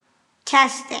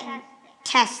Testing,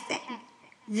 testing.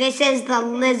 This is the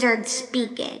lizard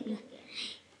speaking.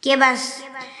 Give us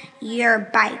your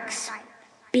bikes,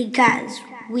 because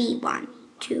we want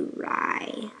to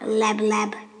ride. Leb,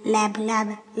 leb, leb,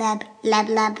 leb, leb, leb,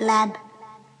 leb, leb.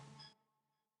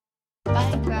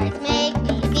 Bike rides make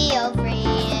me feel free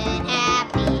and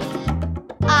happy.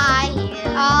 I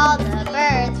hear all the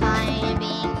birds flying and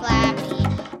being flappy.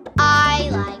 I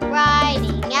like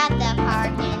riding at the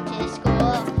park and to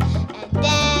school, and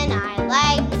then I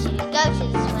like to go to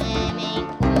the swimming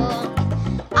pool.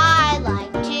 I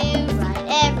like to ride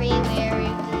everywhere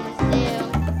in the zoo,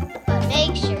 but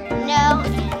make sure no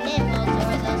animals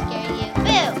or they'll scare you.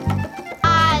 Boo! I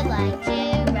like to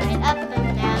ride up the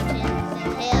mountains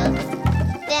and hills.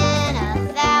 Then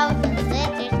 1,000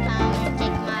 lizards come and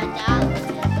take my dollar.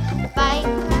 Bike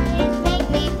rides make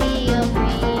me feel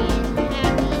free and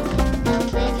happy. The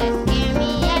lizards scare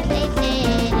me as they sit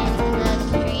in the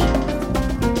street.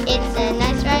 It's a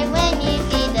nice ride when you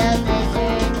see the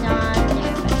lizards on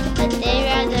their bike, but they'd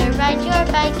rather ride your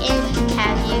bike and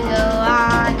have you go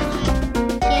on.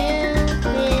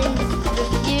 Humans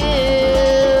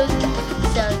refuse,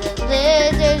 so the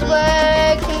lizards were